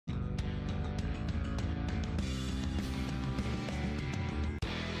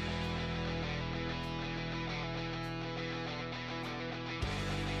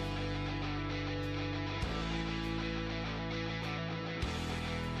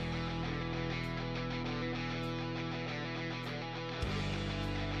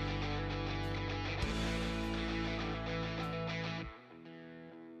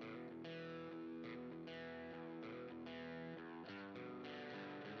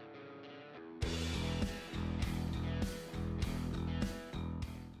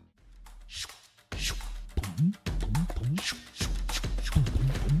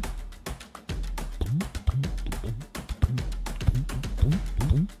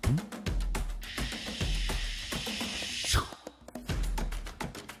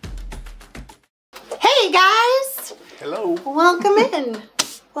Hey guys! Hello. Welcome in.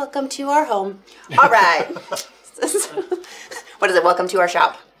 Welcome to our home. All right. What is it? Welcome to our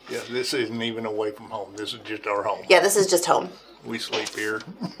shop. Yeah, this isn't even away from home. This is just our home. Yeah, this is just home. We sleep here.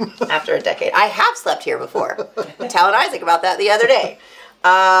 After a decade. I have slept here before. Telling Isaac about that the other day.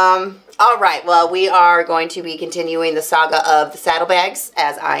 All right. Well, we are going to be continuing the saga of the saddlebags,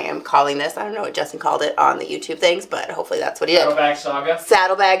 as I am calling this. I don't know what Justin called it on the YouTube things, but hopefully that's what he did. Saddlebag Saga.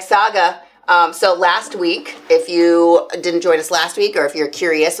 Saddlebag Saga. So last week, if you didn't join us last week, or if you're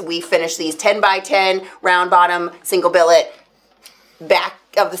curious, we finished these 10 by 10 round bottom single billet back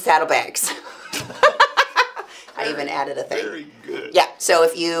of the saddlebags. I even added a thing. Very good. Yeah. So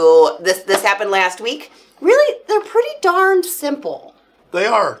if you this happened last week, really they're pretty darn simple. They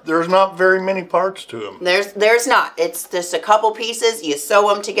are. There's not very many parts to them. There's not. It's just a couple pieces. You sew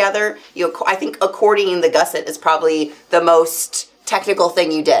them together. I think accordioning the gusset is probably the most technical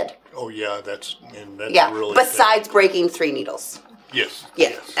thing you did. Oh yeah, that's really besides breaking 3 needles. Yes. Yeah,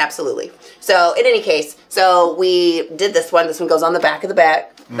 yes. Absolutely. So in any case, so we did this one. This one goes on the back of the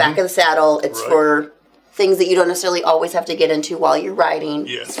back of the saddle. It's for things that you don't necessarily always have to get into while you're riding.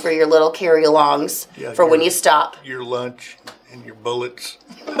 Yes. It's for your little carry-alongs. Yeah, for when you stop. Your lunch and your bullets.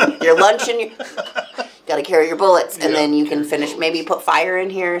 Your lunch and your... Got to carry your bullets, and then you can finish. Maybe put fire in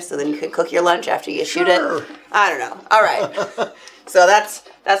here, so then you can cook your lunch after you shoot it. I don't know. All right. So that's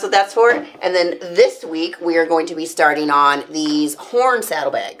what that's for. And then this week we are going to be starting on these horn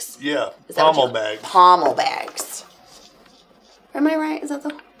saddlebags. Yeah, pommel bags. Pommel bags. Am I right? Is that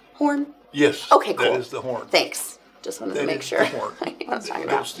the horn? Yes. Okay, cool. That is the horn. Thanks. Just wanted to make sure. The horn. I knew what I was talking It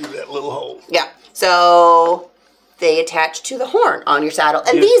about. goes through that little hole. Yeah. So they attach to the horn on your saddle,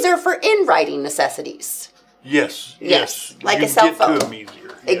 and these are for in-riding necessities. Yes. Yes. Like you a cell phone. Get to them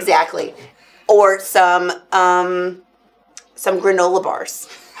easier. Exactly. Or some granola bars.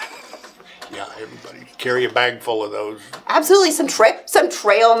 Yeah, everybody carry a bag full of those. Absolutely, some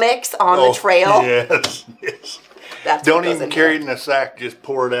trail mix on the trail. Yes, yes. That's Don't even carry it in a sack. Just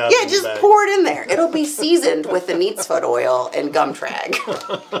pour it out. Yeah, just pour it in there. It'll be seasoned with the neat's foot oil and gum trag.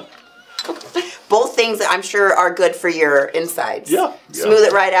 Both things that I'm sure are good for your insides. Yeah. Smooth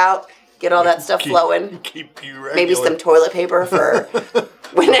it right out. Get all that stuff flowing. Keep you regular. Maybe some toilet paper for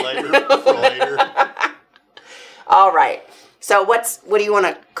for later. All right. So what do you want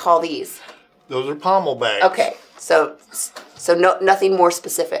to call these? Those are pommel bags. Okay. So nothing more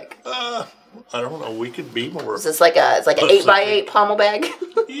specific. I don't know. We could be more. Is this like an 8x8 pommel bag?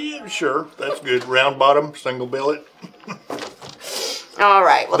 Yeah, sure. That's good. Round bottom, single billet. All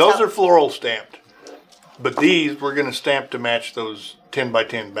right. Well, those are floral stamped. But these, we're going to stamp to match those 10 by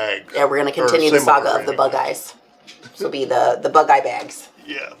 10 bags. Yeah, we're going to continue the saga of the bug eyes. This will be the bug eye bags.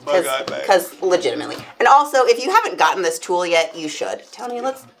 Yeah, bug eye bags. Because legitimately. And also, if you haven't gotten this tool yet, you should. Tony,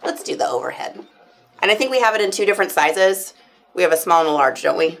 let's do the overhead. And I think we have it in 2 different sizes. We have a small and a large,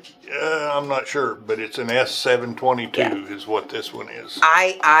 don't we? I'm not sure, but it's an S722 is what this one is.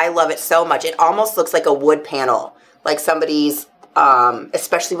 I love it so much. It almost looks like a wood panel, like somebody's,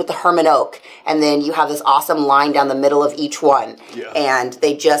 especially with the Herman oak. And then you have this awesome line down the middle of each one. Yeah. And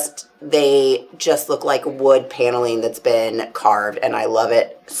they just look like wood paneling that's been carved, and I love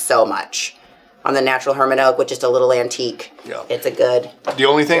it so much. On the natural Herman oak with just a little antique. Yeah. It's a good. The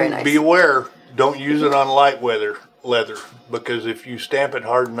only thing, nice. be aware, don't use it on light leather, because if you stamp it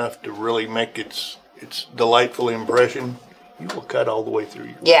hard enough to really make its delightful impression, you will cut all the way through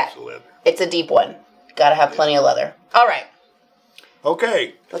your piece of leather. It's a deep one. Got to have plenty of leather. All right.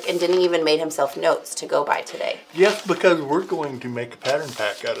 Okay. Look, and Denny even made himself notes to go by today. Yes, because we're going to make a pattern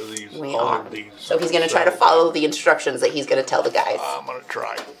pack out of these. Of these. So he's going to try to follow the instructions that he's going to tell the guys. I'm going to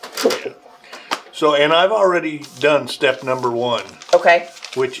try. Yeah. So, and I've already done step number 1. Okay.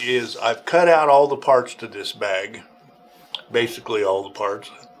 Which is I've cut out all the parts to this bag. Basically all the parts.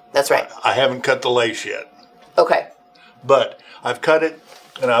 That's right. I haven't cut the lace yet. Okay. But I've cut it,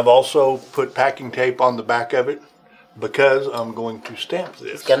 and I've also put packing tape on the back of it because I'm going to stamp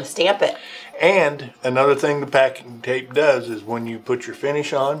this. He's going to stamp it. And another thing the packing tape does is when you put your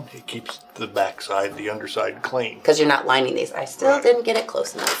finish on, it keeps the backside, the underside clean. Because you're not lining these. I still didn't get it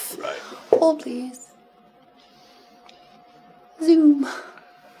close enough. Right. Hold, please. Zoom.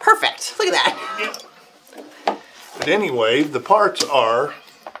 Perfect. Look at that. Yeah. But anyway, the parts are,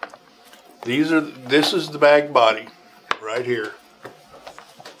 this is the bag body right here.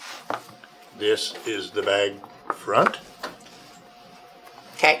 This is the bag front.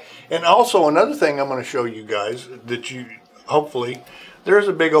 Okay. And also another thing I'm going to show you guys that hopefully, there's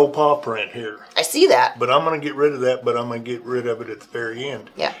a big old paw print here. I see that. But I'm going to get rid of that, but I'm going to get rid of it at the very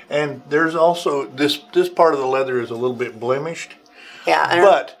end. Yeah. And there's also, this part of the leather is a little bit blemished. Yeah.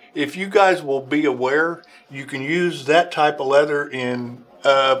 But if you guys will be aware, you can use that type of leather in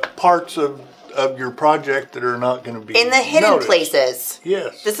parts of your project that are not going to be in the hidden noticed. Places.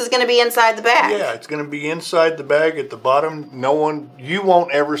 Yes. This is going to be inside the bag. Yeah, it's going to be inside the bag at the bottom. You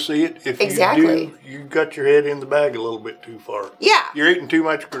won't ever see it. If you do, you got your head in the bag a little bit too far. Yeah. You're eating too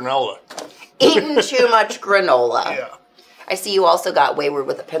much granola. Eating too much granola. Yeah. I see you also got Wayward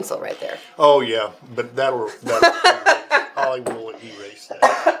with a pencil right there. Oh, yeah, but that'll Holly will erase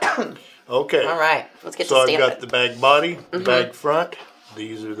that. Okay. All right, let's get to stamping. stamping. So I've got the bag body, the bag front.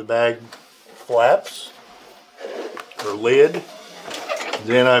 These are the bag flaps or lid.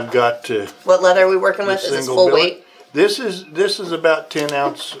 Then I've got what leather are we working with? Is this full billet. weight? This is about 10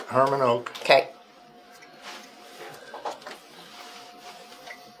 ounce Herman oak. Okay.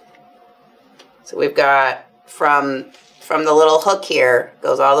 So we've got from the little hook here,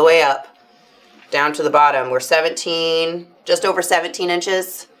 goes all the way up, down to the bottom. We're 17, just over 17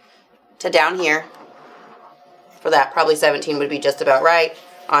 inches to down here. For that, probably 17 would be just about right.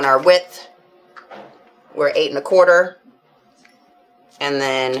 On our width, we're 8 1/4. And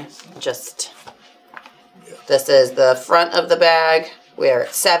then just, this is the front of the bag. We're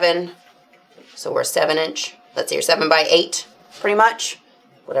at 7, so we're 7 inch. Let's say you're 7 by 8, pretty much.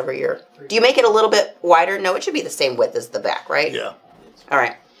 Whatever you're, do you make it a little bit wider? No, it should be the same width as the back, right? Yeah. All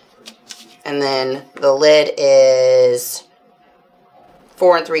right. And then the lid is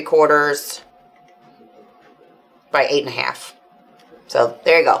 4 3/4 by 8 1/2. So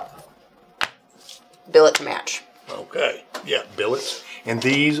there you go. Billet to match. Okay. Yeah, billets. And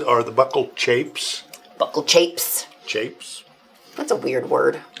these are the buckle chapes. Buckle chapes. Chapes. That's a weird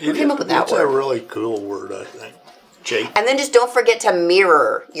word. Who came up with that word? It's a really cool word, I think. Chape. And then just don't forget to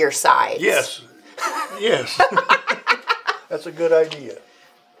mirror your sides. Yes. Yes. That's a good idea.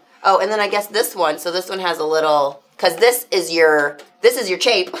 Oh, and then I guess this one. So this one has a little, because this is your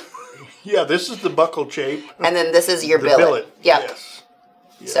chape. Yeah, this is the buckle chape. And then this is your billet. Yep. Yes.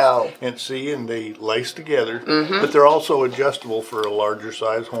 Yes. So. And they lace together, but they're also adjustable for a larger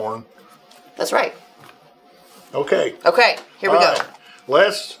size horn. That's right. Okay. Okay, here we go.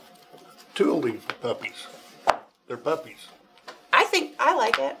 Last two of these puppies. They're puppies. I think I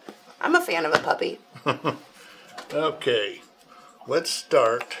like it. I'm a fan of a puppy. Okay, let's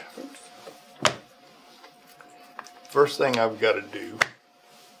start. First thing I've got to do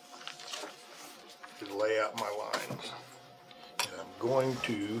is lay out my lines. And I'm going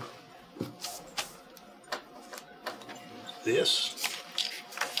to use this.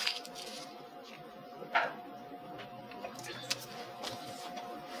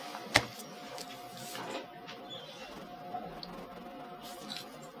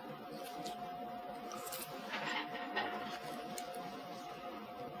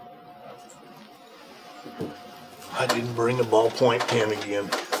 I didn't bring a ballpoint pen again.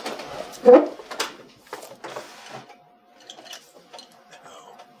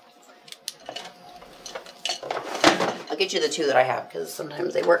 I'll get you the two that I have because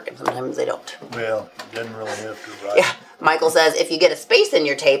sometimes they work and sometimes they don't. Well, it doesn't really have to write. Yeah, Michael says if you get a space in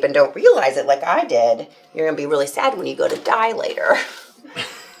your tape and don't realize it like I did, you're going to be really sad when you go to dye later.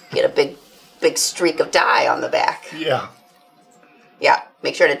 Get a big streak of dye on the back. Yeah. Yeah,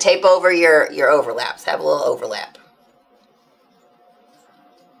 make sure to tape over your overlaps. Have a little overlap.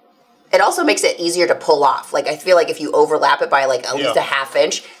 It also makes it easier to pull off. Like, I feel like if you overlap it by like at least a ½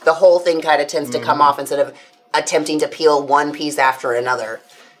 inch, the whole thing kind of tends to come off instead of attempting to peel one piece after another.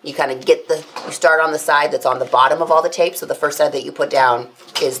 You kind of you start on the side that's on the bottom of all the tape. So the first side that you put down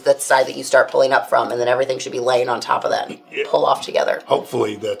is the side that you start pulling up from, and then everything should be laying on top of that. Yeah. Pull off together.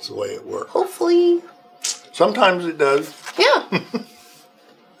 Hopefully that's the way it works. Hopefully. Sometimes it does. Yeah.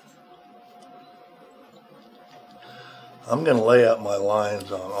 I'm going to lay out my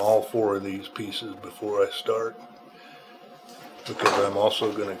lines on all 4 of these pieces before I start, because I'm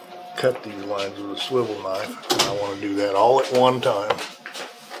also going to cut these lines with a swivel knife, and I want to do that all at one time.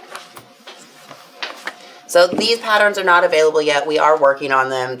 So these patterns are not available yet. We are working on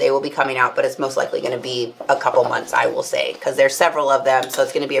them. They will be coming out, but it's most likely going to be a couple months, I will say, because there's several of them, so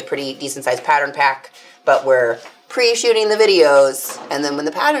it's going to be a pretty decent-sized pattern pack, but we're pre-shooting the videos, and then when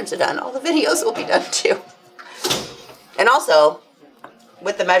the patterns are done, all the videos will be done too. And also,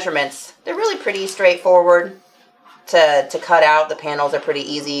 with the measurements, they're really pretty straightforward to cut out. The panels are pretty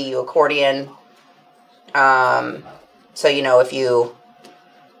easy. You accordion. So, you know, if you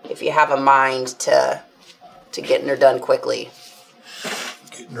have a mind to getting her done quickly.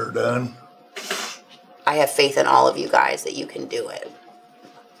 Getting her done. I have faith in all of you guys that you can do it.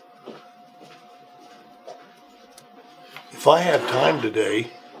 If I have time today,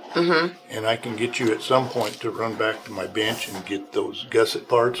 And I can get you at some point to run back to my bench and get those gusset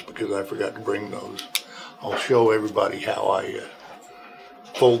parts because I forgot to bring those. I'll show everybody how I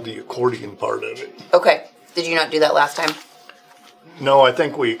fold the accordion part of it. Okay. Did you not do that last time? No, I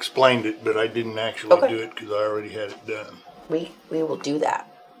think we explained it, but I didn't actually do it because I already had it done. We will do that.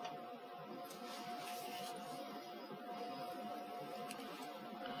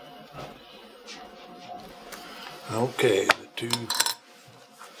 Okay, the two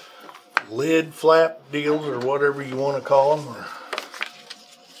lid flap deals or whatever you want to call them are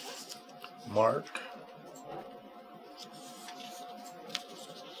marked.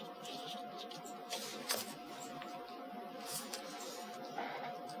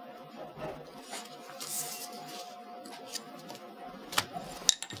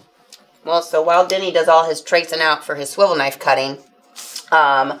 Well, so while Denny does all his tracing out for his swivel knife cutting,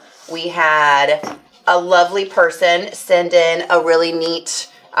 we had a lovely person send in a really neat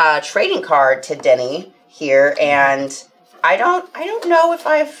trading card to Denny here, and I don't know if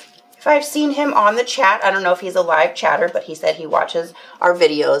I've seen him on the chat. I don't know if he's a live chatter, but he said he watches our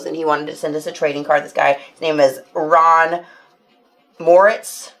videos and he wanted to send us a trading card. This guy, his name is Ron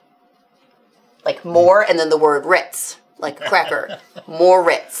Moritz, like more, and then the word Ritz, like cracker,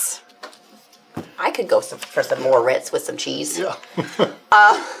 Moritz. I could go for some more Ritz with some cheese. Yeah.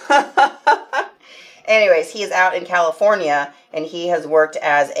 Anyways, he is out in California, and he has worked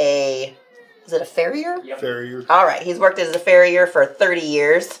as is it a farrier? Yep. Farrier. All right, he's worked as a farrier for 30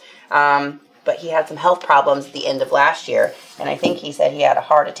 years, but he had some health problems at the end of last year, and I think he said he had a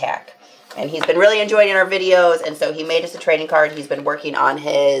heart attack. And he's been really enjoying our videos, and so he made us a trading card. He's been working on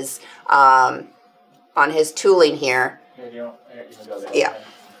his tooling here. Yeah.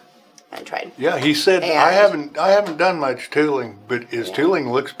 I tried. Yeah, he said I haven't done much tooling, but his tooling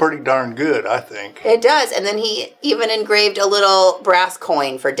looks pretty darn good, I think. It does, and then he even engraved a little brass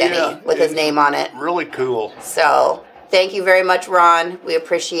coin for Denny with his name on it. Really cool. So thank you very much, Ron. We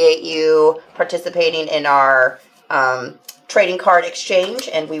appreciate you participating in our trading card exchange,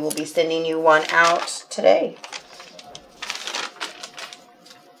 and we will be sending you one out today.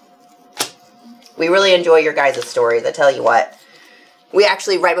 We really enjoy your guys' stories, I tell you what. We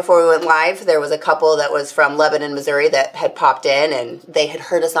actually, right before we went live, there was a couple that was from Lebanon, Missouri that had popped in, and they had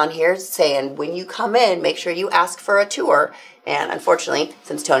heard us on here saying, when you come in, make sure you ask for a tour. And unfortunately,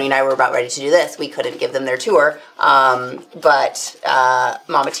 since Tony and I were about ready to do this, we couldn't give them their tour. But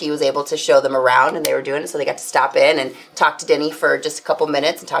Mama T was able to show them around, and they were doing it, so they got to stop in and talk to Denny for just a couple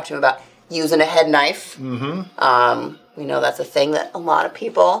minutes and talk to him about using a head knife. Mm-hmm. We know that's a thing that a lot of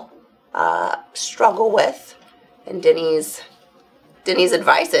people struggle with, and Denny's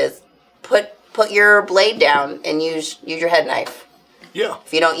advice is put your blade down and use your head knife. Yeah.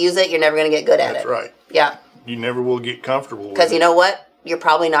 If you don't use it, you're never going to get good at it. That's right. Yeah. You never will get comfortable with it. Because you know what? You're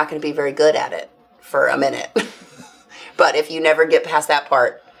probably not going to be very good at it for a minute. But if you never get past that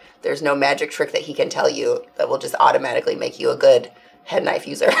part, there's no magic trick that he can tell you that will just automatically make you a good head knife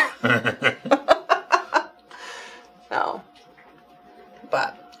user. No.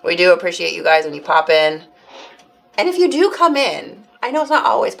 But we do appreciate you guys when you pop in. And if you do come in, I know it's not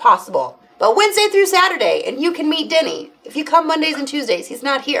always possible, but Wednesday through Saturday, and you can meet Denny. If you come Mondays and Tuesdays, he's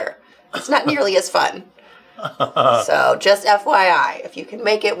not here. It's not nearly as fun. So just FYI, if you can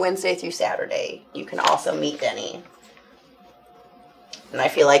make it Wednesday through Saturday, you can also meet Denny. And I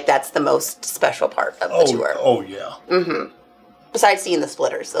feel like that's the most special part of the tour. Oh, yeah. Mm-hmm. Besides seeing the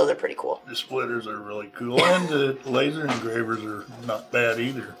splitters, those are pretty cool. The splitters are really cool, and the laser engravers are not bad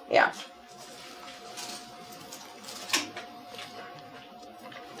either. Yeah.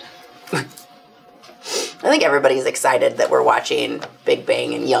 I think everybody's excited that we're watching Big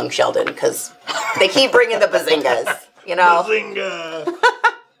Bang and Young Sheldon because they keep bringing the bazingas, you know? Bazinga!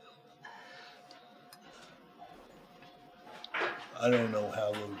 I don't know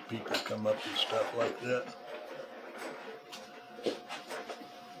how those people come up with stuff like that.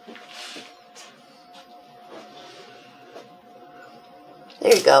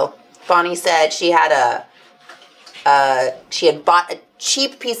 There you go. Bonnie said she had she had bought a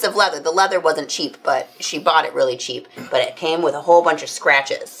cheap piece of leather. The leather wasn't cheap, but she bought it really cheap. But it came with a whole bunch of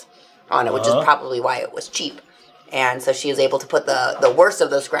scratches on it, which is probably why it was cheap. And so she was able to put the worst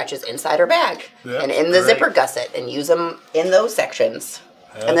of those scratches inside her bag and in the zipper gusset and use them in those sections.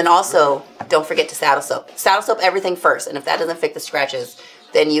 And then also, don't forget to saddle soap. Saddle soap everything first, and if that doesn't fix the scratches,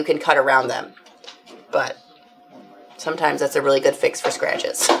 then you can cut around them. But sometimes that's a really good fix for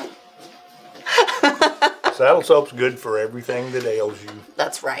scratches. Saddle soap's good for everything that ails you.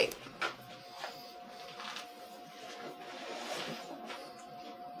 That's right.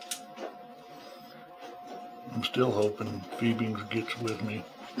 I'm still hoping Phoebe gets with me.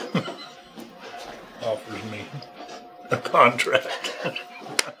 offers me a contract.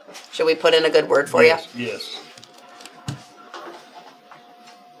 Should we put in a good word for Yes, yes.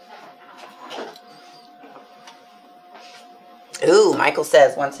 you? Ooh, Michael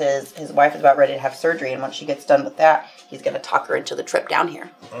says once his wife is about ready to have surgery, and once she gets done with that, he's going to talk her into the trip down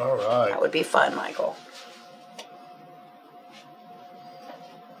here. All right. That would be fun, Michael.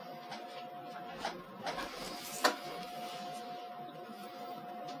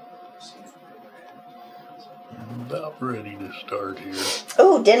 I'm about ready to start here.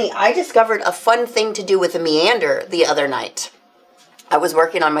 Oh, Denny, I discovered a fun thing to do with a meander the other night. I was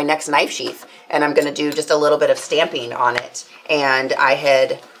working on my next knife sheath, and I'm going to do just a little bit of stamping on it. And I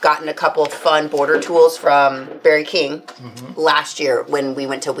had gotten a couple of fun border tools from Barry King last year when we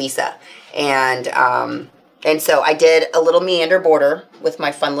went to Wisa. And so I did a little meander border with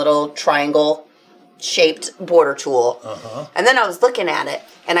my fun little triangle shaped border tool. And then I was looking at it,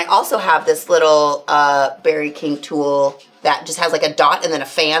 and I also have this little Barry King tool that just has like a dot and then a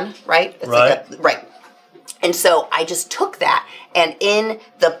fan, right? It's right. Right. And so I just took that, and in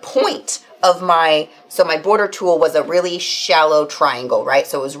the point of my border tool was a really shallow triangle, right?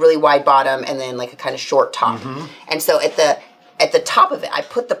 So it was really wide bottom and then like a kind of short top. And so at the top of it, I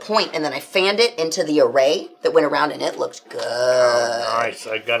put the point and then I fanned it into the array that went around, and it looked good. Oh, nice.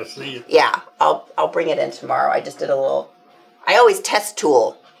 I got to see it. Yeah, I'll bring it in tomorrow. I just did a little, I always test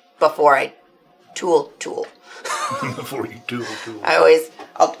tool before I tool. Before you tool.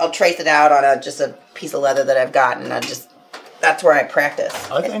 I'll trace it out on just a piece of leather that I've got, and that's where I practice.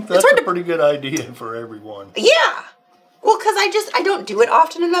 I think that's a pretty good idea for everyone. Yeah. Well, because I don't do it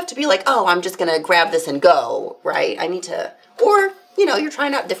often enough to be like, oh, I'm just going to grab this and go, right? I need to, or, you're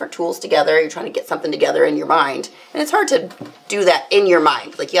trying out different tools together. You're trying to get something together in your mind. And it's hard to do that in your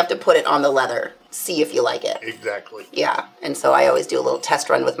mind. Like, you have to put it on the leather, see if you like it. Exactly. Yeah. And so I always do a little test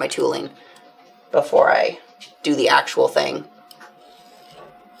run with my tooling before I do the actual thing.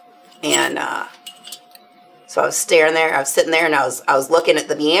 And so I was staring there, I was sitting there, and I was looking at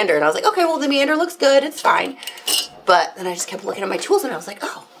the meander, and I was like, okay, well, the meander looks good, it's fine. But then I just kept looking at my tools, and I was like,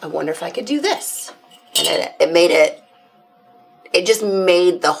 oh, I wonder if I could do this. And it just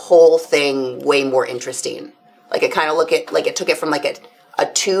made the whole thing way more interesting. Like, it kind of it took it from like a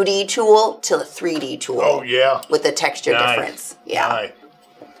 2D tool to a 3D tool. Oh, yeah. With the texture difference. Yeah. Nice.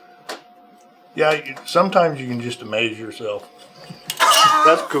 Yeah, sometimes you can just amaze yourself.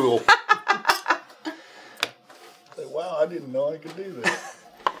 That's cool. Say, wow, I didn't know I could do that.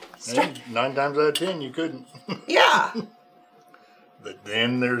 And 9 times out of 10, you couldn't. Yeah. But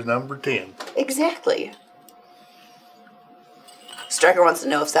then there's number 10. Exactly. Striker wants to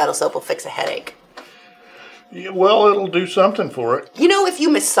know if saddle soap will fix a headache. Yeah, well, it'll do something for it. If you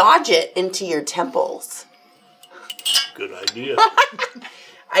massage it into your temples. Good idea.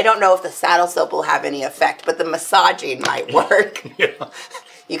 I don't know if the saddle soap will have any effect, but the massaging might work. Yeah.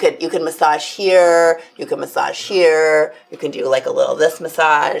 You could massage here, you can massage here, you can do like a little this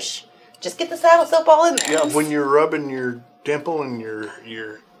massage. Just get the saddle soap all in there. Yeah, when you're rubbing your temple and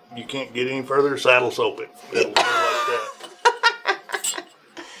you can't get any further, saddle soap it. It'll go like that.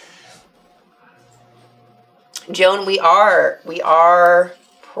 Joan, we are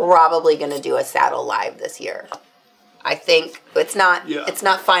probably going to do a saddle live this year. I think it's not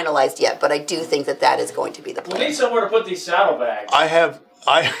finalized yet, but I do think that is going to be the plan. We need somewhere to put these saddlebags. I have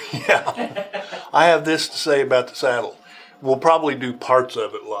this to say about the saddle. We'll probably do parts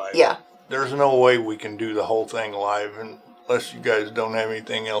of it live. Yeah. There's no way we can do the whole thing live unless you guys don't have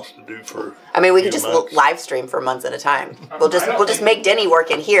anything else to do for. I mean, we could just live stream for months at a time. We'll just make Denny work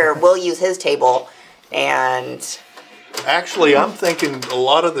in here. We'll use his table, and actually, I'm thinking a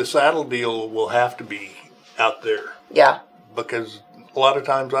lot of the saddle deal will have to be out there. Yeah. Because a lot of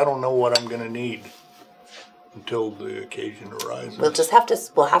times I don't know what I'm going to need until the occasion arises.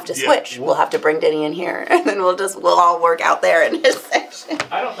 We'll have to switch. We'll have to bring Denny in here, and then we'll all work out there in his section.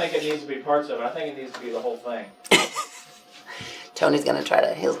 I don't think it needs to be parts of it. I think it needs to be the whole thing. Tony's gonna try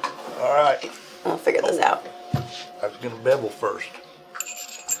to. All right. I'll figure this out. I was going to bevel first.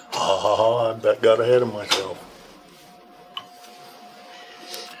 I got ahead of myself.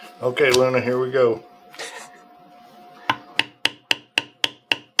 Okay, Luna, here we go.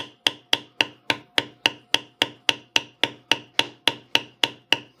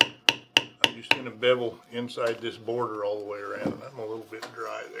 Bevel inside this border all the way around, and I'm a little bit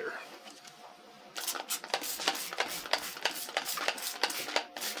dry there.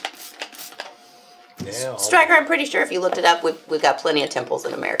 Yeah. Striker, I'm pretty sure if you looked it up, we've got plenty of temples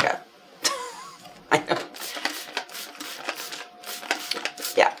in America. I know.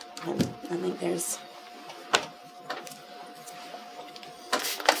 Yeah, I think there's.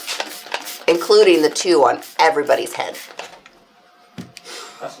 including the 2 on everybody's head.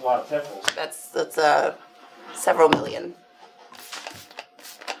 That's a lot of pimples. That's several million.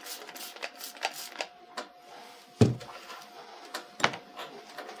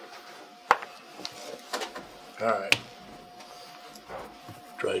 All right.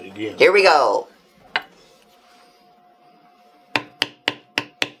 Try it again. Here we go.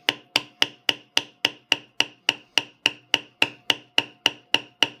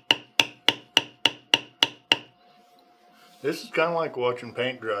 This is kind of like watching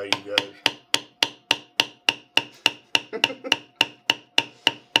paint dry, you guys.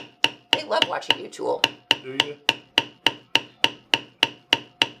 They love watching you tool. Do you?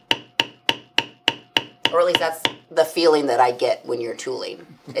 Or at least that's the feeling that I get when you're tooling,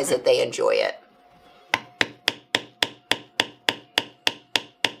 is that they enjoy it.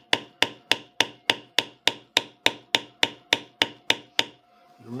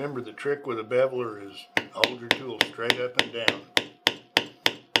 Remember, the trick with a beveler is hold your tool straight up and down.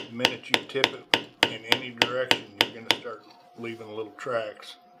 The minute you tip it in any direction, you're going to start leaving little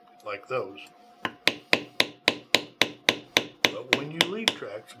tracks like those. But when you leave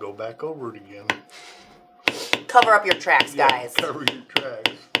tracks, go back over it again. Cover up your tracks, Yeah, guys. cover your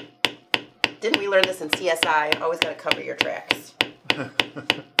tracks. Didn't we learn this in CSI? Always got to cover your tracks.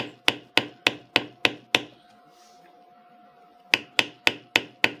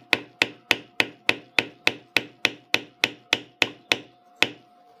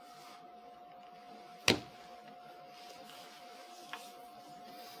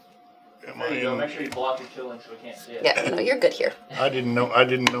 There you go. Make sure you block your tooling so we can't see it. Yeah, no, you're good here. I didn't know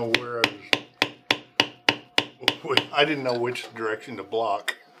where I was. I didn't know which direction to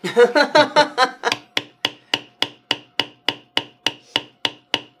block. I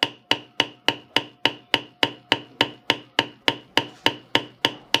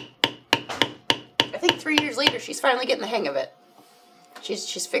think 3 years later, she's finally getting the hang of it.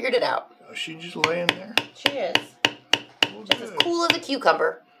 She's figured it out. Is she just laying there? She is. Well, Just as good. cool as a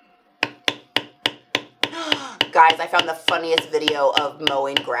cucumber. Guys, I found the funniest video of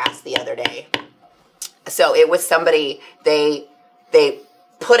mowing grass the other day. So it was somebody, they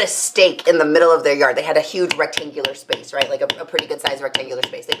put a stake in the middle of their yard. They had a huge rectangular space, right? Like a pretty good sized rectangular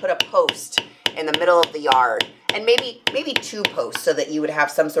space. They put a post in the middle of the yard, and maybe 2 posts so that you would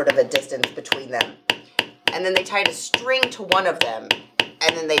have some sort of a distance between them. And then they tied a string to one of them,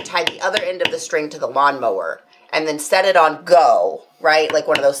 and then they tied the other end of the string to the lawnmower, and then set it on go, right? Like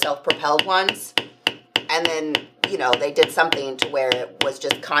one of those self-propelled ones. And then, you know, they did something to where it was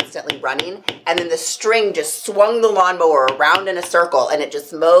just constantly running. And then the string just swung the lawnmower around in a circle, and it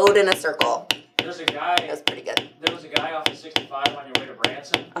just mowed in a circle. There's a guy. It was pretty good. There was a guy off of 65 on your way to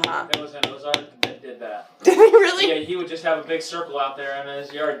Branson. That was in Ozark that did that. Did he really? Yeah, he would just have a big circle out there in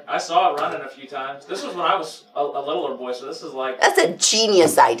his yard. I saw it running a few times. This was when I was a littler boy, so this is like... That's a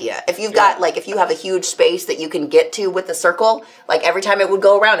genius idea. If you've got, like, if you have a huge space that you can get to with the circle, like, every time it would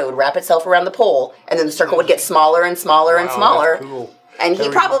go around, it would wrap itself around the pole, and then the circle would get smaller and smaller and smaller. That's cool. And he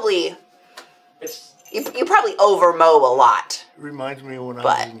probably... It's... You probably over-mow a lot. It reminds me of when I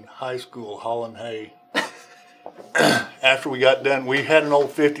was in high school hauling hay. After we got done, we had an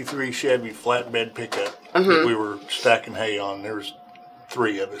old 53 Chevy flatbed pickup that we were stacking hay on. There was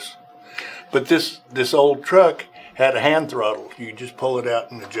 3 of us. But this old truck had a hand throttle. You just pull it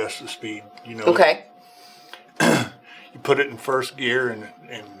out and adjust the speed, you know. Okay. You put it in first gear and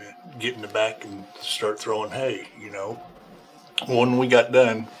get in the back and start throwing hay, you know. When we got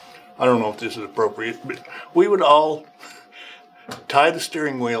done, I don't know if this is appropriate, but we would all tie the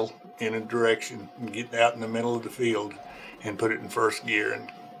steering wheel in a direction and get out in the middle of the field and put it in first gear and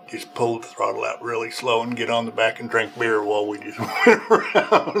just pull the throttle out really slow and get on the back and drink beer while we just went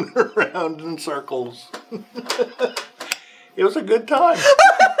around and around in circles. It was a good time.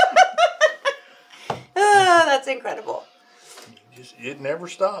 That's incredible. It never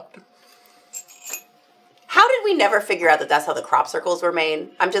stopped. How did we never figure out that that's how the crop circles were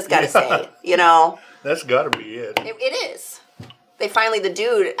made? I'm just gotta say, you know. That's got to be it. It is. They finally, the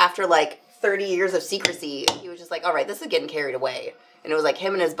dude, after like 30 years of secrecy, he was just like, all right, this is getting carried away. And it was like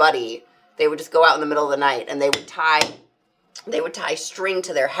him and his buddy, they would just go out in the middle of the night and they would tie string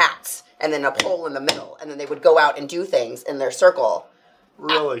to their hats and then a pole in the middle. And then they would go out and do things in their circle.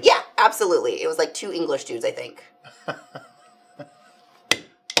 Really? Yeah, absolutely. It was like 2 English dudes, I think.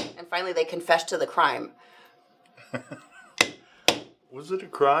 And finally they confessed to the crime. Was it a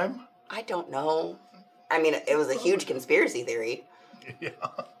crime? I don't know. I mean, it was a huge conspiracy theory. Yeah.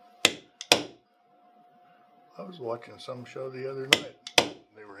 I was watching some show the other night.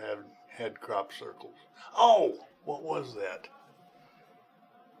 They were had crop circles. Oh, what was that?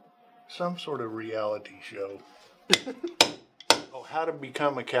 some sort of reality show. Oh, how to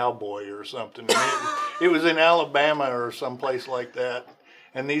become a cowboy or something. It was in Alabama or someplace like that.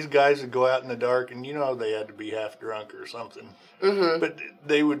 And these guys would go out in the dark, and you know they had to be half drunk or something. Mm-hmm. But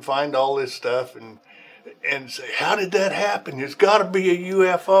they would find all this stuff and say, how did that happen? There's got to be a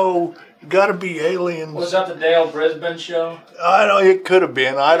UFO. Got to be aliens. Was that the Dale Brisbane show? I don't. It could have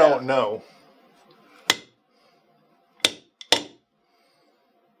been. I don't know.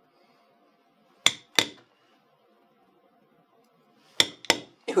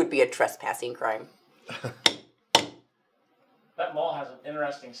 It would be a trespassing crime. That mall has an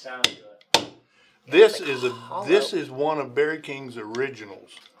interesting sound to it. This is one of Barry King's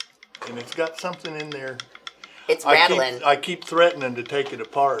originals, and it's got something in there. It's rattling. I keep threatening to take it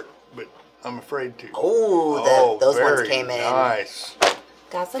apart, but I'm afraid to. Oh, those ones came in. Nice.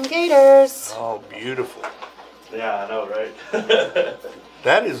 Got some gators. Oh, beautiful. Yeah, I know, right?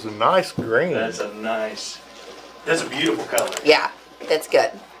 That is a nice green. That's a beautiful color. Yeah, that's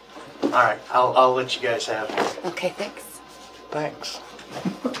good. All right, I'll let you guys have it. Okay, thanks. Thanks.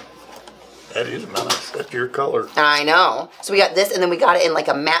 That is nice. That's your color. I know. So we got this, and then we got it in like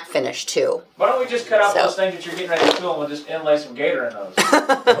a matte finish too. Why don't we just cut out those things that you're getting ready to fill, and we'll just inlay some gator in those?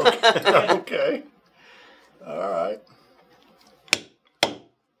 Okay. All right.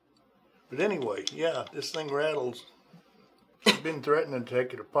 But anyway, yeah, this thing rattles. I've been threatening to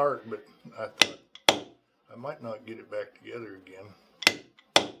take it apart, but I thought I might not get it back together again.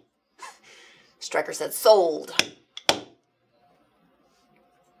 Striker said sold.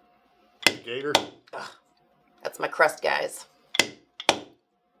 Gator. Ugh, that's my crust, guys.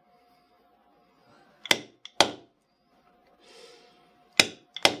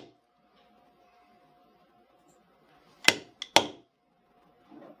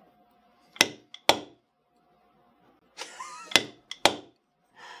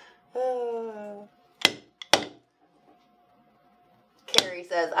 Carrie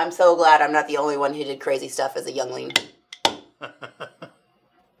says, I'm so glad I'm not the only one who did crazy stuff as a youngling.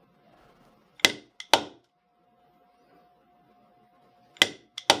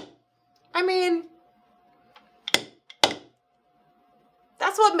 I mean,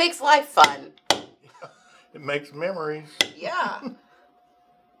 that's what makes life fun. It makes memories. Yeah.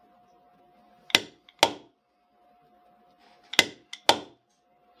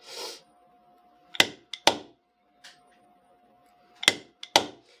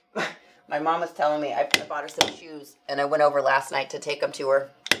 My mom was telling me I bought her some shoes, and I went over last night to take them to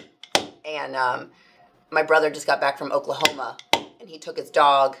her. And my brother just got back from Oklahoma, and he took his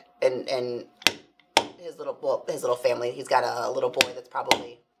dog and his little family. He's got a little boy that's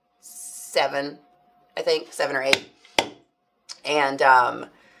probably 7, I think, 7 or 8. And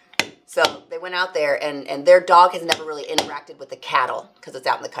so they went out there, and their dog has never really interacted with the cattle because it's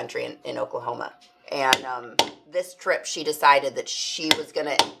out in the country in Oklahoma. And this trip, she decided that she was going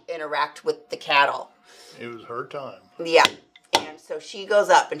to interact with the cattle. It was her time. Yeah. And so she goes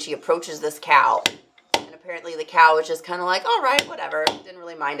up and she approaches this cow. And apparently the cow was just kind of like, all right, whatever. Didn't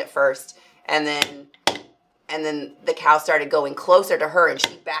really mind at first. And then the cow started going closer to her and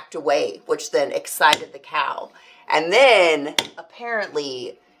she backed away, which then excited the cow. And then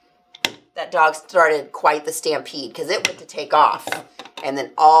apparently that dog started quite the stampede because it went to take off. And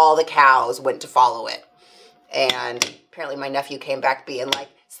then all the cows went to follow it. And apparently my nephew came back being like,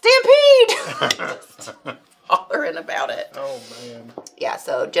 stampede! Just hollering about it. Oh, man. Yeah,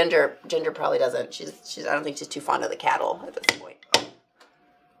 so Ginger probably doesn't. She's I don't think she's too fond of the cattle at this point.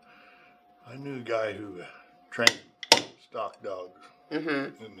 I knew a guy who trained stock dogs.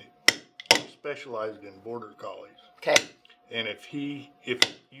 Mm-hmm. And he specialized in border collies. Okay. And if you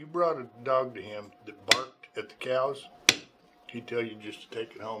brought a dog to him that barked at the cows, he'd tell you just to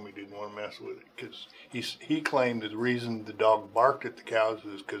take it home. He didn't want to mess with it because he claimed the reason the dog barked at the cows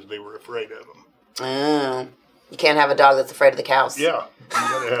is because they were afraid of him. Oh. You can't have a dog that's afraid of the cows. Yeah, you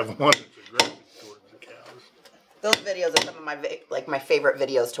gotta have one that's aggressive towards the cows. Those videos are some of my favorite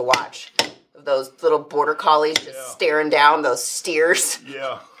videos to watch. Of those little border collies just staring down those steers.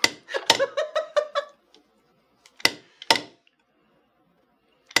 Yeah.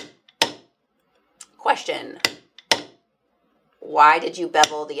 Question. Why did you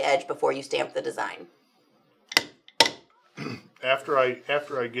bevel the edge before you stamped the design? After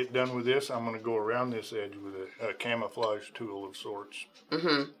I get done with this, I'm going to go around this edge with a camouflage tool of sorts.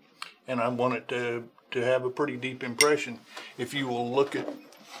 Mm-hmm. And I want it to have a pretty deep impression. If you will look at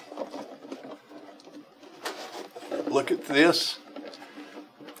this,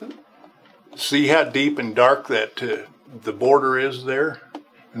 see how deep and dark that the border is there?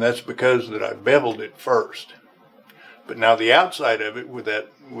 And that's because that I beveled it first. But now the outside of it with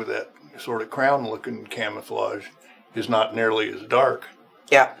with that sort of crown looking camouflage is not nearly as dark.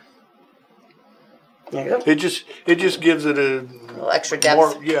 Yeah. There you go. It just gives it a little extra depth.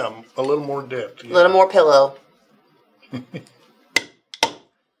 More, yeah, a little more depth. Yeah. A little more pillow.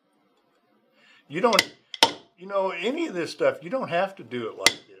 You don't, any of this stuff, you don't have to do it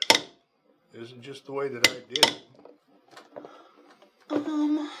like this. This is just the way that I did it.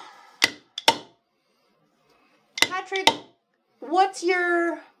 Patrick, what's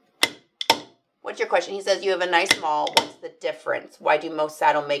your question? He says you have a nice maul. What's the difference? Why do most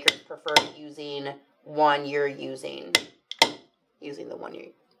saddle makers prefer using one you're using the one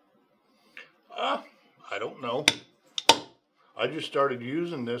you? I don't know. I just started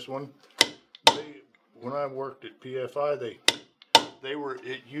using this one. When I worked at PFI,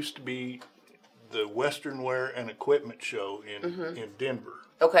 it used to be the Western Wear and Equipment Show in Denver.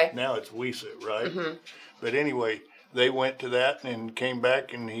 Okay. Now it's WESA, right? But anyway, they went to that and came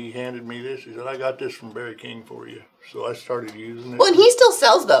back, and he handed me this. He said, I got this from Barry King for you. So I started using it. Well, and he still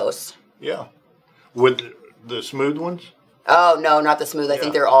sells those. Yeah. With the smooth ones? Oh, no, not the smooth. I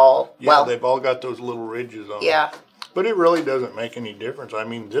think they're all, yeah, they've all got those little ridges on them. Yeah. But it really doesn't make any difference. I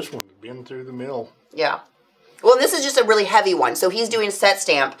mean, this one's been through the mill. Yeah. Well, this is just a really heavy one. So he's doing set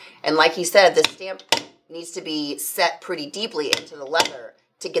stamp. And like he said, the stamp needs to be set pretty deeply into the leather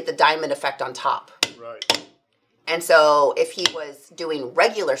to get the diamond effect on top. Right. And so if he was doing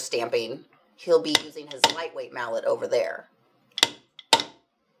regular stamping, he'll be using his lightweight mallet over there.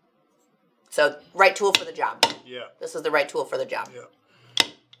 So right tool for the job. Yeah. This is the right tool for the job. Yeah.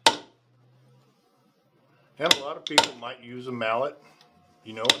 And a lot of people might use a mallet, a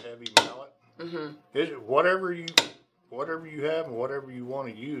heavy mallet. Whatever you have and whatever you want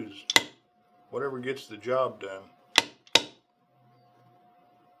to use, whatever gets the job done.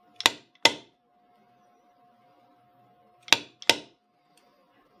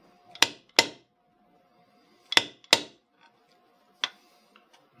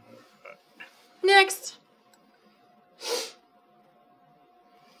 Next.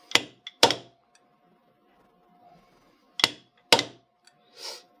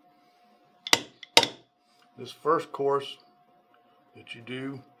 This first course that you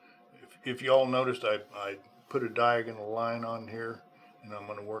do, if y'all noticed, I put a diagonal line on here, and I'm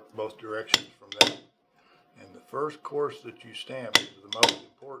going to work both directions from that. And the first course that you stamp is the most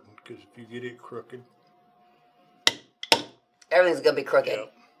important, because if you get it crooked, everything's going to be crooked. Yeah.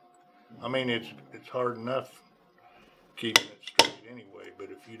 I mean, it's hard enough keeping it straight anyway, but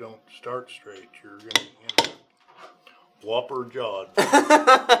if you don't start straight, you're going to end up whopper jawed.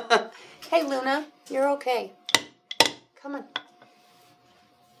 Hey, Luna, you're okay. Come on.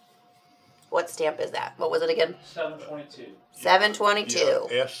 What stamp is that? What was it again? 722. 722.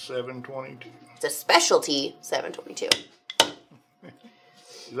 Yeah, S722. It's a specialty 722.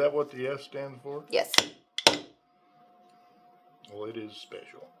 Is that what the S stands for? Yes. Well, it is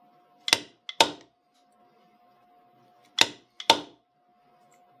special.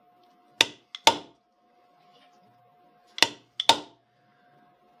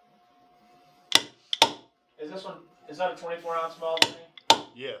 Is that a 24-ounce maul, Denny?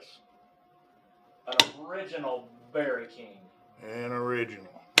 Yes. An original Barry King. An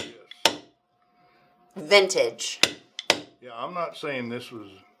original, yes. Vintage. Yeah, I'm not saying this was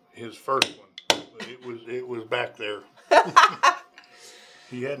his first one, but it was back there.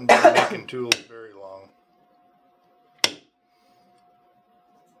 He hadn't been making tools very long.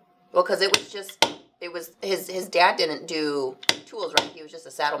 Well, because his dad didn't do tools, right? He was just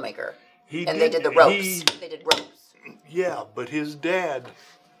a saddle maker. They did the ropes. They did ropes. Yeah, but his dad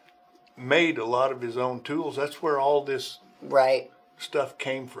made a lot of his own tools. That's where all this stuff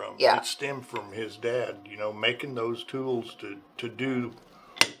came from. Yeah. It stemmed from his dad, making those tools to do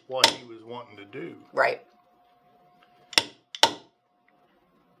what he was wanting to do. Right.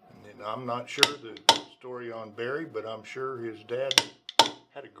 And I'm not sure the story on Barry, but I'm sure his dad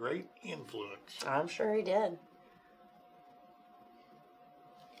had a great influence. I'm sure he did.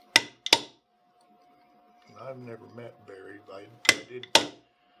 I've never met Barry, but I did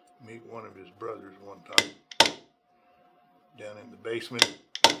meet one of his brothers one time down in the basement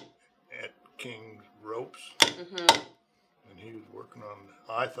at King's Ropes. And he was working on,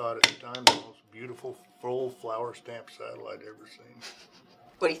 I thought at the time, the most beautiful full flower stamp saddle I'd ever seen.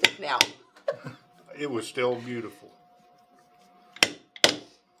 What do you think now? It was still beautiful.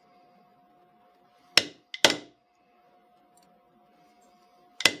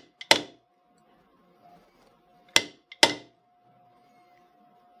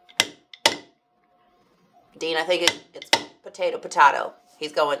 Dean, I think it's potato.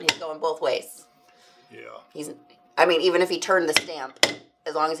 He's going both ways. Yeah. Even if he turned the stamp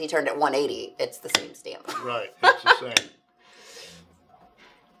as long as he turned it 180, it's the same stamp. Right, it's the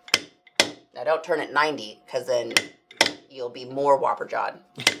same. Now don't turn it 90, because then you'll be more whopper jawed.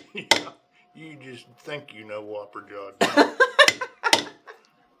 Yeah, you just think you know whopper jawed.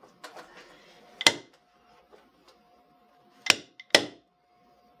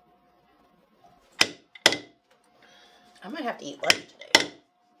 I might have to eat lunch today.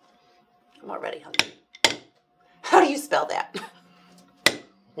 I'm already hungry. How do you spell that?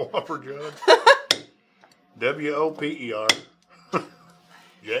 Whopper jawed. W-O-P-E-R.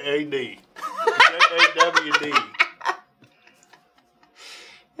 J-A-D. J-A-W-D.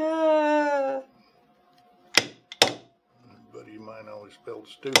 Buddy of mine always spelled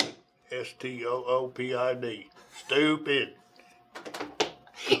stupid. S-T-O-O-P-I-D. Stupid.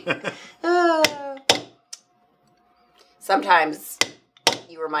 Sometimes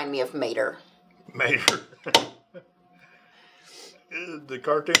you remind me of Mater. Mater. The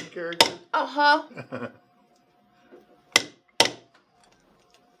cartoon character? Uh-huh.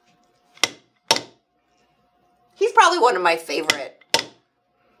 He's probably one of my favorite,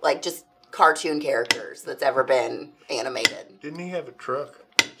 like, just cartoon characters that's ever been animated. Didn't he have a truck?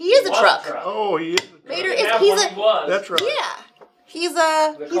 He is a truck. Oh, he is a truck. Mater is, he's a, was. That's right. yeah. He's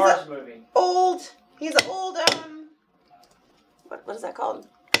a, The he's Cars a movie. he's an old, what is that called?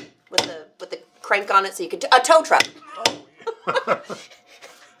 With the crank on it so you could, a tow truck. Oh, yeah.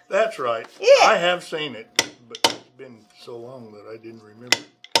 That's right. Yeah. I have seen it, but it's been so long that I didn't remember.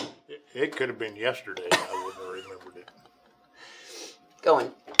 It could have been yesterday. I wouldn't have remembered it.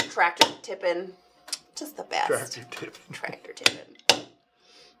 Going tractor tipping. Just the best. Tractor tipping. Tractor tipping. Have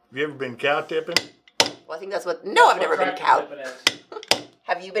you ever been cow tipping? Well, I think that's what, no, I've never been cow. Tipping is.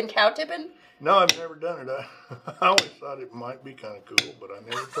 Have you been cow tipping? No, I've never done it. I always thought it might be kind of cool, but I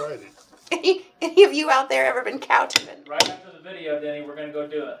never tried it. Any of you out there ever been cow tipping? Right after the video, Denny, we're going to go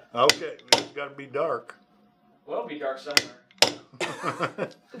do it. Okay, it's got to be dark. Well, it'll be dark somewhere.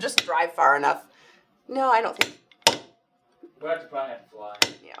 Just drive far enough. No, I don't think. We'll probably have to fly.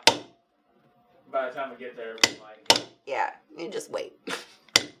 Yeah. By the time we get there, we'll fly again. Yeah, you just wait.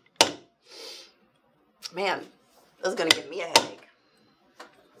 Man, this is going to give me a headache.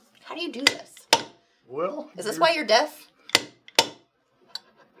 How do you do this? Well, Is this why you're deaf?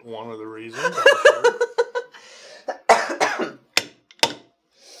 one of the reasons, I'm sure.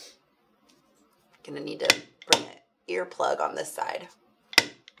 Gonna need to bring an earplug on this side.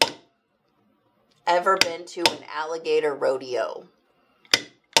 Ever been to an alligator rodeo?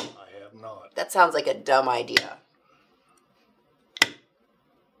 I have not. That sounds like a dumb idea.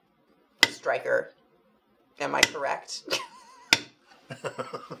 Striker, am I correct?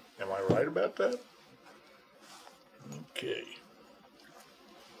 Am I right about that? Okay.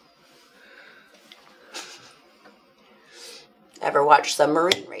 Ever watch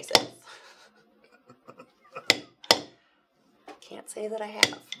submarine races? Can't say that I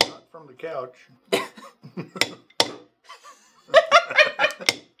have. Not from the couch.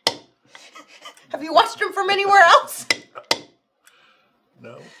 Have you watched them from anywhere else?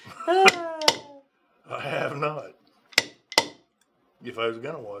 No. I have not. If I was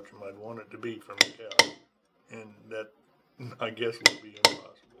going to watch them, I'd want it to be from the couch. And that, I guess, would be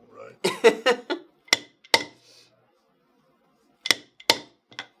impossible, right?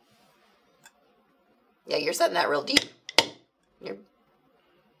 Yeah, you're setting that real deep. You're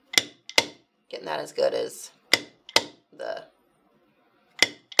getting that as good as the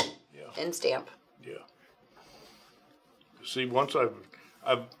end stamp. Yeah. See, once I've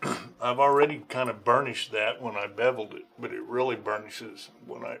already kind of burnished that when I beveled it, but it really burnishes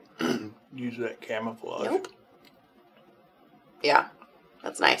when I use that camouflage. Nope. Yeah,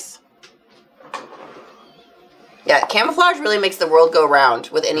 that's nice. Yeah, camouflage really makes the world go round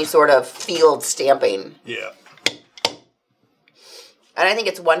with any sort of field stamping. Yeah. And I think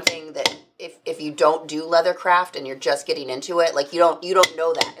it's one thing that if you don't do leather craft and you're just getting into it, like you don't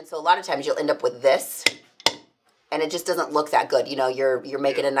know that. And so a lot of times you'll end up with this and it just doesn't look that good. You know, you're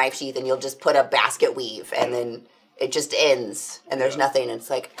making a knife sheath and you'll just put a basket weave and then it just ends and there's nothing. And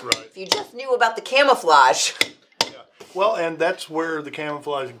it's like, if you just knew about the camouflage. Yeah. Well, and that's where the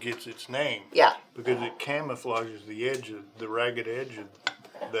camouflage gets its name. Yeah. Because it camouflages the edge of the ragged edge of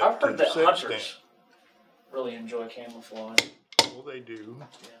that. I've heard that set hunters stamp. really enjoy camouflage. Well, they do.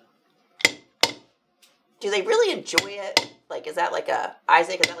 Yeah. Do they really enjoy it? Like, is that like a,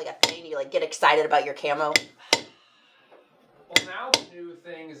 Isaac, is that like a thing? You like get excited about your camo? Well, now the new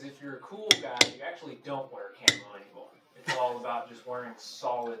thing is if you're a cool guy, you actually don't wear camo anymore. It's all about just wearing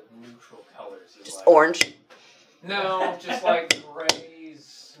solid, neutral colors. Just like orange? No, just like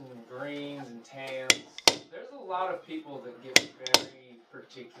grays and greens and tans. There's a lot of people that get very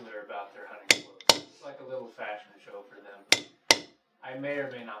particular about their hunting clothes. It's like a little fashion show for them. I may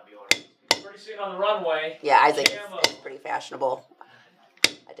or may not be one of those people. Pretty soon on the runway. Yeah, Isaac is pretty fashionable.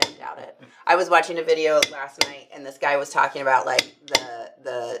 I don't doubt it. I was watching a video last night, and this guy was talking about like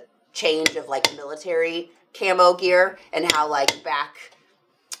the change of like military camo gear and how like back,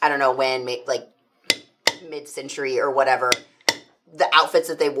 I don't know when, like mid-century or whatever, the outfits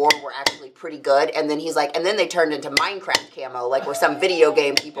that they wore were actually pretty good. And then he's like, and then they turned into Minecraft camo, like we're some video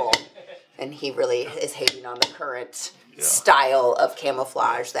game people. And he really is hating on the current style of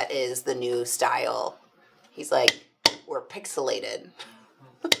camouflage that is the new style. He's like, we're pixelated.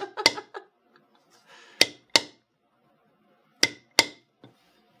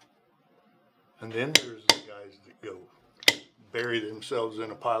 And then there's the guys that go bury themselves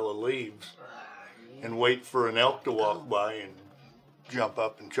in a pile of leaves and wait for an elk to walk by and jump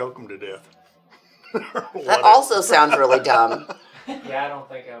up and choke them to death. That also sounds really dumb. Yeah, I don't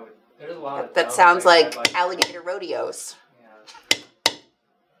think I would. There's a lot of that sounds like alligator rodeos. Yeah.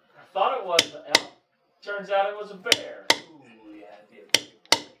 I thought it was the elk. Turns out it was a bear. Ooh, yeah, it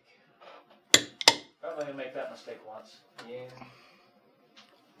did. I let me make that mistake once. Yeah.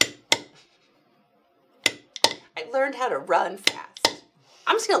 I learned how to run fast.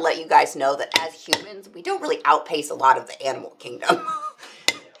 I'm just going to let you guys know that as humans, we don't really outpace a lot of the animal kingdom.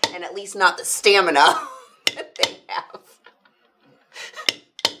 And at least not the stamina that they have.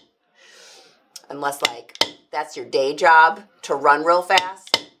 Unless, like, that's your day job to run real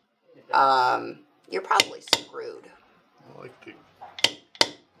fast, you're probably screwed. Like the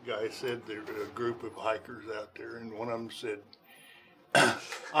guy said, there were a group of hikers out there, and one of them said,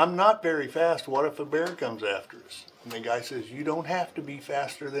 I'm not very fast. What if a bear comes after us? And the guy says, you don't have to be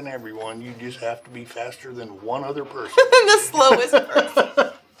faster than everyone. You just have to be faster than one other person. The slowest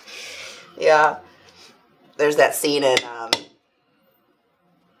person. Yeah. There's that scene in,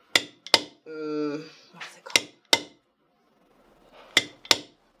 what's it called?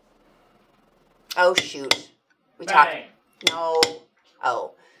 Oh, shoot. We talked. No.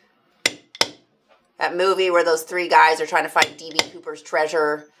 Oh. That movie where those three guys are trying to find D.B. Cooper's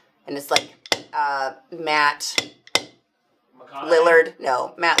treasure, and it's like Matt Lillard.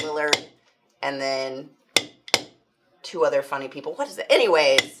 No, Matt Lillard, and then two other funny people. What is it?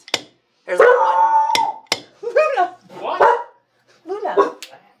 Anyways, there's one. Luna. What? Luna,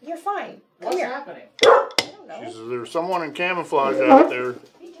 you're fine. Come What's here. happening? I don't know. She says, there's someone in camouflage out there.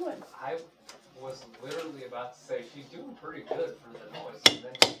 What are you doing? I was literally about to say she's doing pretty good for the noise, and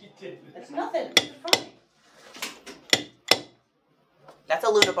then she did. It's nothing. You're fine. That's a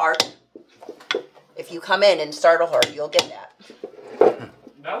Luna bark. If you come in and startle her, you'll get that.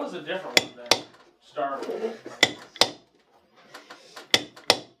 That was a different one there. Startled.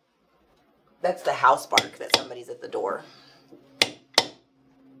 That's the house bark that somebody's at the door.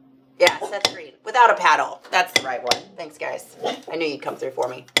 Yeah, Seth Green. Without a paddle. That's the right one. Thanks, guys. I knew you'd come through for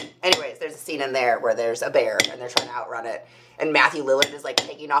me. Anyways, there's a scene in there where there's a bear and they're trying to outrun it. And Matthew Lillard is like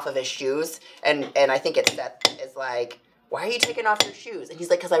taking off of his shoes. And I think it's Seth is like, why are you taking off your shoes? And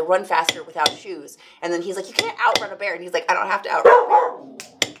he's like, because I run faster without shoes. And then he's like, you can't outrun a bear. And he's like, I don't have to outrun a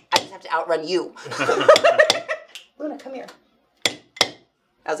bear. I just have to outrun you. Luna, come here.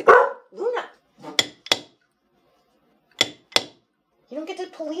 I was like, Luna. You don't get to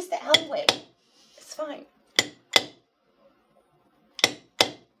police the alleyway. It's fine.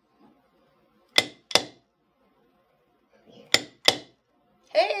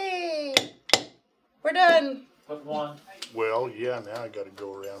 Hey! We're done. Put one. Well, yeah, now I got to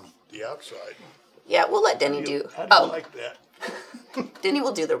go around the outside. Yeah, we'll let Denny do. How do you like that? Denny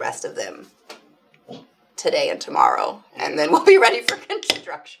will do the rest of them today and tomorrow, and then we'll be ready for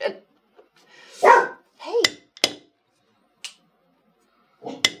construction. Hey.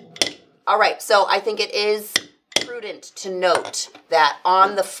 All right, so I think it is prudent to note that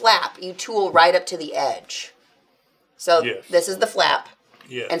on the flap, you tool right up to the edge. So yes. This is the flap.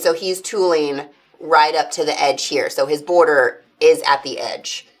 Yes. And so he's tooling right up to the edge here. So his border is at the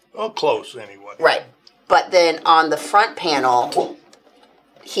edge. Oh, close anyway. Right. But then on the front panel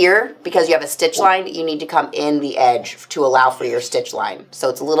here, because you have a stitch line, you need to come in the edge to allow for your stitch line. So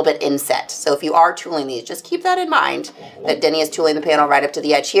it's a little bit inset. So if you are tooling these, just keep that in mind, that Denny is tooling the panel right up to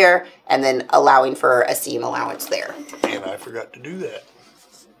the edge here and then allowing for a seam allowance there. And I forgot to do that.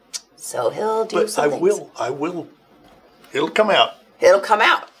 So he'll do some things. I will. It'll come out. It'll come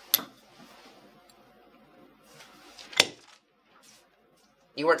out.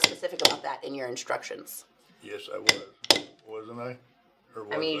 You weren't specific about that in your instructions. Yes, I was. Wasn't I? Or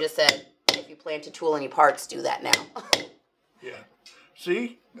was I mean, you just said, if you plan to tool any parts, do that now. Yeah.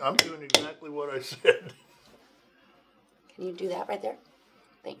 See? I'm doing exactly what I said. Can you do that right there?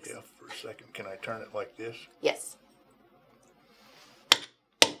 Thanks. Yeah, for a second. Can I turn it like this? Yes.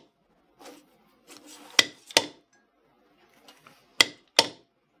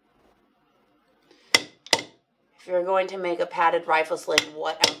 If you're going to make a padded rifle sling,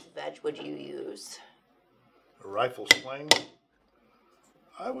 what ounce of veg would you use? A rifle sling?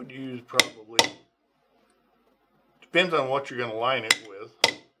 I would use probably, depends on what you're going to line it with.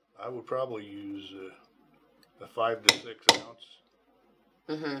 I would probably use a 5 to 6 ounce.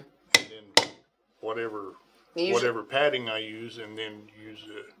 Mm-hmm. And then whatever padding I use, and then use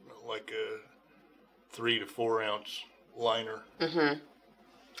like a 3 to 4 ounce liner. Mm-hmm.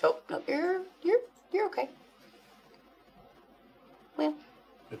 Oh no, you're okay. Well,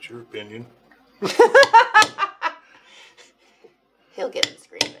 that's your opinion. He'll get the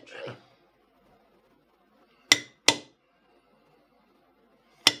screen eventually.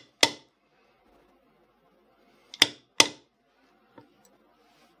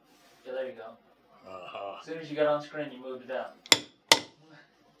 Yeah, there you go. Uh-huh. As soon as you got on screen, you moved it out.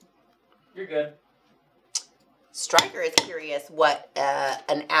 You're good. Striker is curious what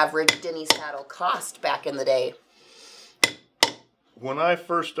an average Denny saddle cost back in the day. When I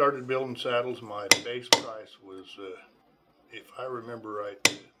first started building saddles, my base price was, if I remember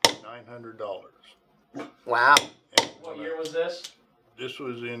right, $900. Wow. And What year was this? This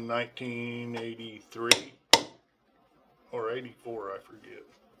was in 1983 or 84, I forget.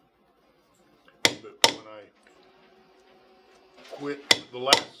 But when I quit, the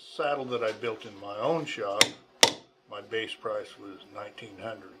last saddle that I built in my own shop, my base price was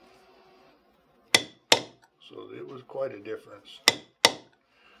 $1,900. So it was quite a difference.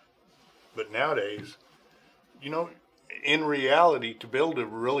 But nowadays, you know, in reality, to build a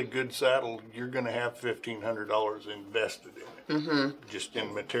really good saddle, you're going to have $1,500 invested in it, just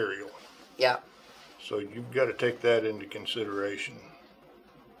in material. Yeah. So you've got to take that into consideration.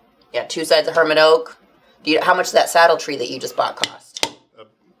 Yeah, 2 sides of Hermit Oak. How much did that saddle tree that you just bought cost?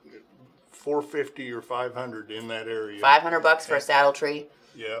 $450 or $500 in that area. $500 for a saddle tree.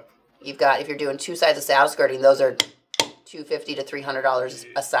 Yeah. You've got, if you're doing 2 sides of saddle skirting, those are $250 to $300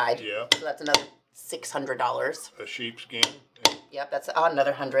 a side. Yeah. So that's another $600. A sheepskin. Yep, that's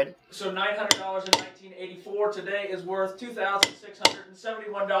another $100. So $900 in 1984 today is worth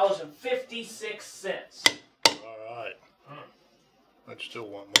 $2,671.56. All right. I'd still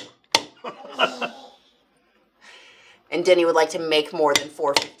want more. And Denny would like to make more than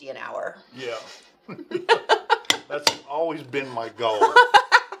 $450 an hour. Yeah. That's always been my goal.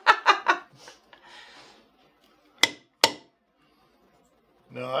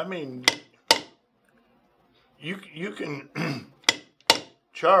 No, I mean, you can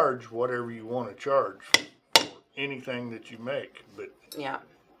charge whatever you want to charge for anything that you make, but Yeah.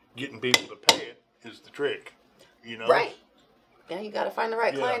 getting people to pay it is the trick, you know? Right. Yeah, you got to find the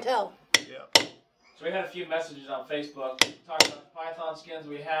right Yeah. clientele. Yeah. So we had a few messages on Facebook talking about the python skins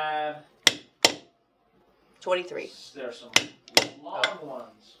we had. 23. There's some long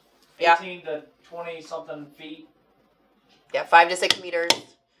ones. Yeah. 18 to 20 something feet. Yeah, 5 to 6 meters.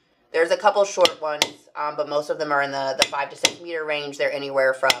 There's a couple short ones, but most of them are in the 5 to 6 meter range. They're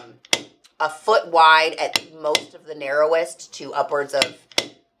anywhere from a foot wide at most of the narrowest to upwards of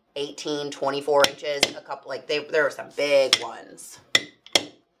 18, 24 inches. A couple, there are some big ones.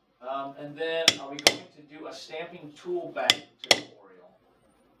 And then are we going to do a stamping tool bag tutorial?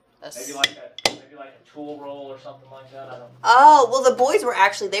 Maybe like a tool roll or something like that. I don't know. Oh, well, the boys were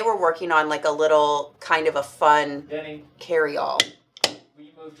they were working on like a little kind of a fun Denny, carry-all. will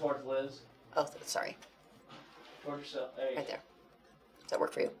you move towards Liz? Oh, sorry. Towards yourself. There you Right go. there. Does that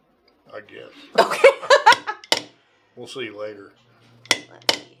work for you? I guess. Okay. We'll see you later.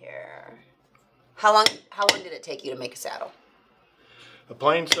 Let's see here. How long did it take you to make a saddle? A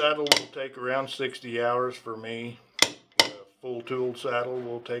plain saddle will take around 60 hours for me. A full tooled saddle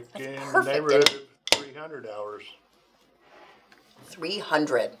will take in the perfect, neighborhood of 300 hours.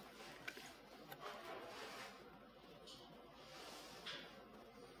 300.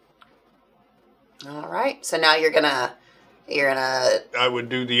 All right. So now you're gonna. I would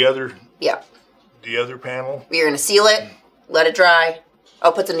do the other Yeah. panel. You're gonna seal it, let it dry.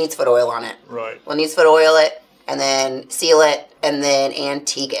 Oh, put some neat's foot oil on it. Right. We'll neat's foot oil it, and then seal it, and then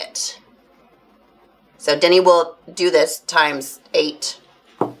antique it. So Denny will do this times 8.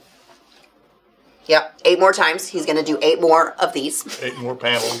 Yep, 8 more times. He's gonna do 8 more of these. 8 more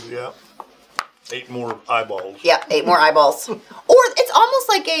panels, yeah. 8 more eyeballs. Yeah, 8 more eyeballs. Or it's almost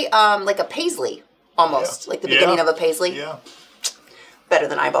like a paisley, almost like the beginning of a paisley. Yeah. Better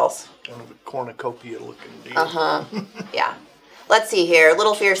than eyeballs. Kind of a cornucopia looking deal. Uh-huh. Yeah. Let's see here.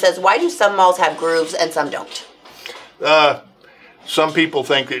 Little Fear says, why do some malls have grooves and some don't? Some people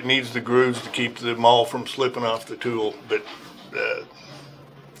think it needs the grooves to keep the maul from slipping off the tool, but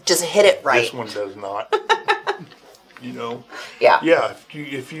just hit it right. This one does not. You know. Yeah. Yeah.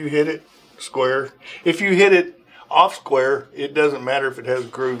 If you hit it square, if you hit it off square, it doesn't matter if it has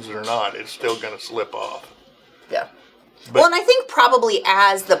grooves or not. It's still going to slip off. Yeah. But, well, and I think probably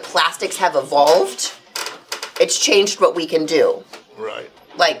as the plastics have evolved, it's changed what we can do. Right.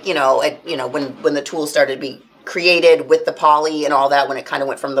 Like, when the tools started to be created with the poly and all that, when it kind of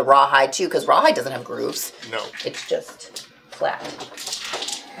went from the rawhide too, because rawhide doesn't have grooves. No. It's just flat.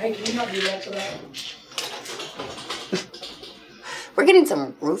 Hey, can you not do that for that? We're getting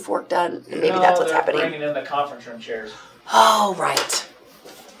some roof work done. And maybe that's what's happening. Bringing in the conference room chairs. Oh, right.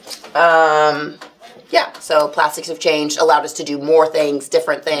 Yeah, so plastics have changed, allowed us to do more things,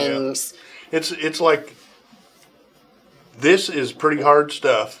 different things. Yeah. It's like, this is pretty hard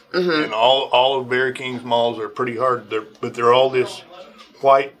stuff, and all of Barry King's mauls are pretty hard, but they're all this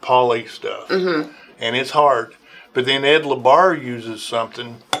white poly stuff, and it's hard. But then Ed LaBar uses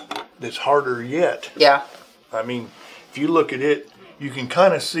something that's harder yet. Yeah. I mean, if you look at it, you can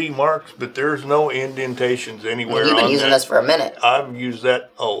kind of see marks, but there's no indentations anywhere. You've been using this for a minute. I've used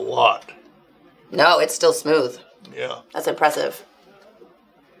that a lot. No, it's still smooth. Yeah. That's impressive.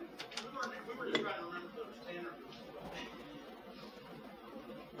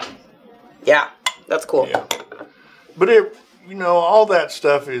 Yeah, that's cool. Yeah. But all that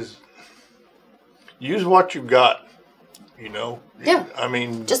stuff is, use what you've got, Yeah. I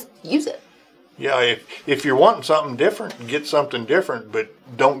mean, just use it. Yeah, if you're wanting something different, get something different, but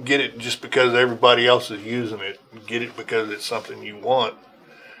don't get it just because everybody else is using it. Get it because it's something you want.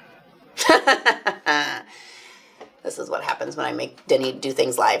 This is what happens when I make Denny do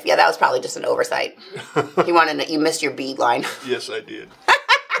things live. Yeah, that was probably just an oversight. You missed your bead line. Yes, I did.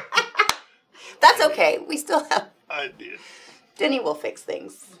 That's okay. We still have. I did. Denny will fix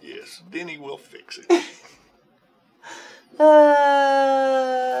things. Yes, Denny will fix it.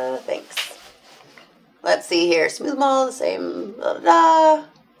 Thanks. Let's see here. Smooth maul, the same. Blah, blah, blah.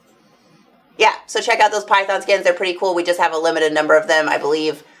 Yeah, so check out those Python skins. They're pretty cool. We just have a limited number of them, I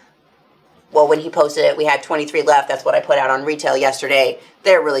believe. Well, when he posted it, we had 23 left. That's what I put out on retail yesterday.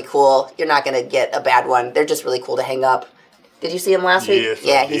 They're really cool. You're not going to get a bad one. They're just really cool to hang up. Did you see them last week? Yes,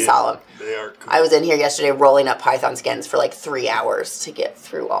 yeah, he saw them. They are cool. I was in here yesterday rolling up Python skins for like 3 hours to get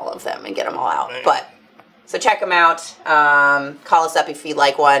through all of them and get them all out. Man. But so check them out. Call us up if you'd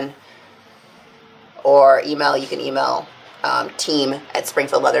like one. Or email. You can email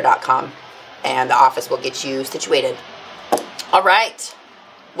team@springfieldleather.com. And the office will get you situated. All right.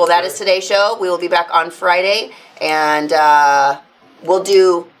 Well, that is today's show. We will be back on Friday. And we'll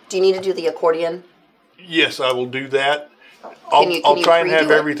do... Do you need to do the accordion? Yes, I will do that. I'll try and have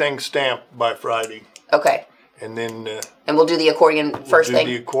everything stamped by Friday. Okay. And then... and we'll do the accordion first thing? We'll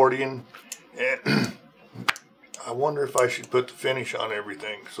do the accordion. And I wonder if I should put the finish on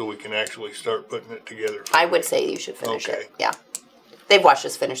everything so we can actually start putting it together. I would say you should finish Okay. it. Yeah. They've watched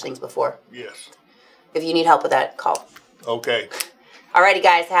us finish things before. Yes. If you need help with that, call. Okay. Alrighty,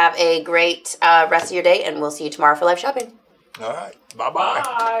 guys. Have a great rest of your day, and we'll see you tomorrow for live shopping. All right. Bye-bye.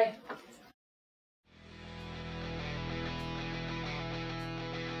 Bye.